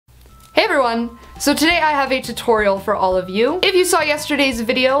Hey everyone! So today I have a tutorial for all of you. If you saw yesterday's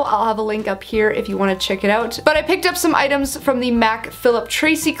video, I'll have a link up here if you want to check it out. But I picked up some items from the MAC Philip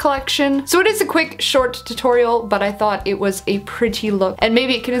Treacy Collection. So it is a quick, short tutorial, but I thought it was a pretty look. And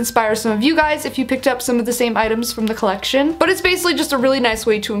maybe it can inspire some of you guys if you picked up some of the same items from the collection. But it's basically just a really nice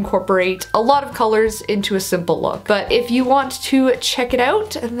way to incorporate a lot of colors into a simple look. But if you want to check it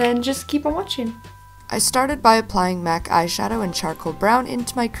out, then just keep on watching. I started by applying MAC eyeshadow in charcoal brown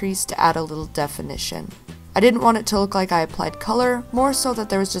into my crease to add a little definition. I didn't want it to look like I applied color, more so that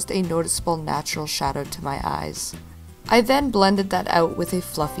there was just a noticeable natural shadow to my eyes. I then blended that out with a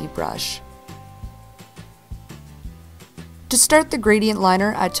fluffy brush. To start the gradient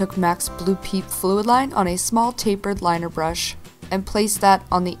liner, I took MAC's Blue Peep Fluid Line on a small tapered liner brush and placed that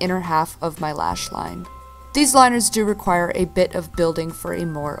on the inner half of my lash line. These liners do require a bit of building for a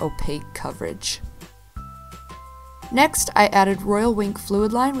more opaque coverage. Next, I added Royal Wink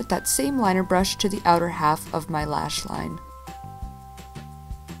Fluid Line with that same liner brush to the outer half of my lash line,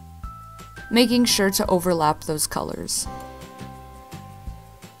 making sure to overlap those colors.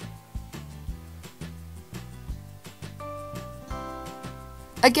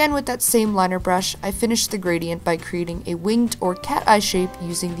 Again with that same liner brush, I finished the gradient by creating a winged or cat eye shape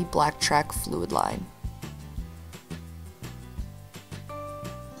using the Black Track Fluid Line.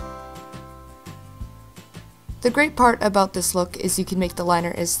 The great part about this look is you can make the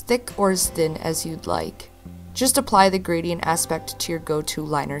liner as thick or as thin as you'd like. Just apply the gradient aspect to your go-to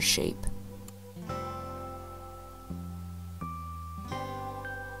liner shape.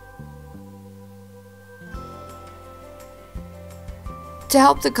 To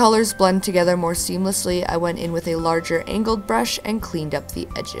help the colors blend together more seamlessly, I went in with a larger angled brush and cleaned up the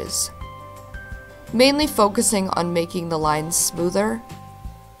edges. Mainly focusing on making the lines smoother,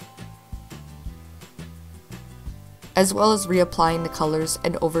 as well as reapplying the colors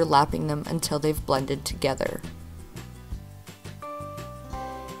and overlapping them until they've blended together.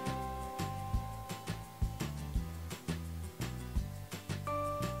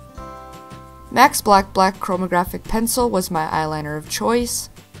 MAC's Black Chromagraphic pencil was my eyeliner of choice,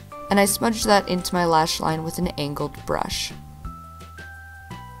 and I smudged that into my lash line with an angled brush.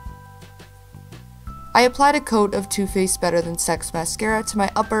 I applied a coat of Too Faced Better Than Sex mascara to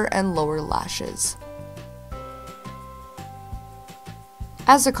my upper and lower lashes.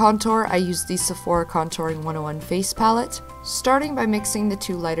 As a contour, I used the Sephora Contouring 101 face palette. Starting by mixing the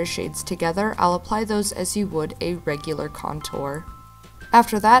two lighter shades together, I'll apply those as you would a regular contour.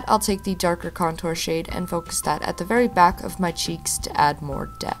 After that, I'll take the darker contour shade and focus that at the very back of my cheeks to add more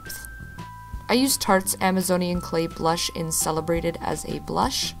depth. I used Tarte's Amazonian Clay Blush in Celebrated as a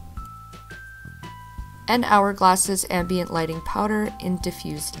blush, and Hourglass's Ambient Lighting Powder in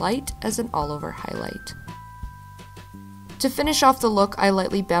Diffused Light as an all-over highlight. To finish off the look, I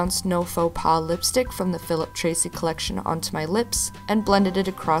lightly bounced No Faux Pas lipstick from the Philip Treacy Collection onto my lips and blended it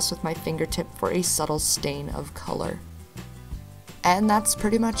across with my fingertip for a subtle stain of color. And that's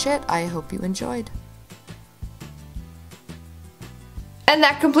pretty much it. I hope you enjoyed. And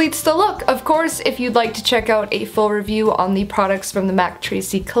that completes the look. Of course, if you'd like to check out a full review on the products from the MAC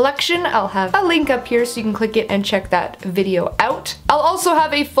Treacy Collection, I'll have a link up here so you can click it and check that video out. I'll also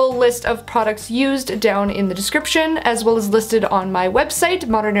have a full list of products used down in the description, as well as listed on my website,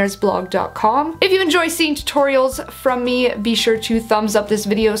 modernairesblog.com. If you enjoy seeing tutorials from me, be sure to thumbs up this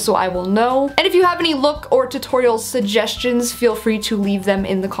video so I will know. And if you have any look or tutorial suggestions, feel free to leave them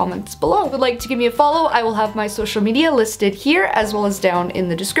in the comments below. If you'd like to give me a follow, I will have my social media listed here, as well as down in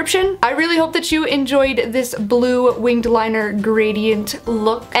the description. I really hope that you enjoyed this blue winged liner gradient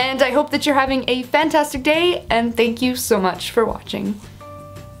look, and I hope that you're having a fantastic day, and thank you so much for watching.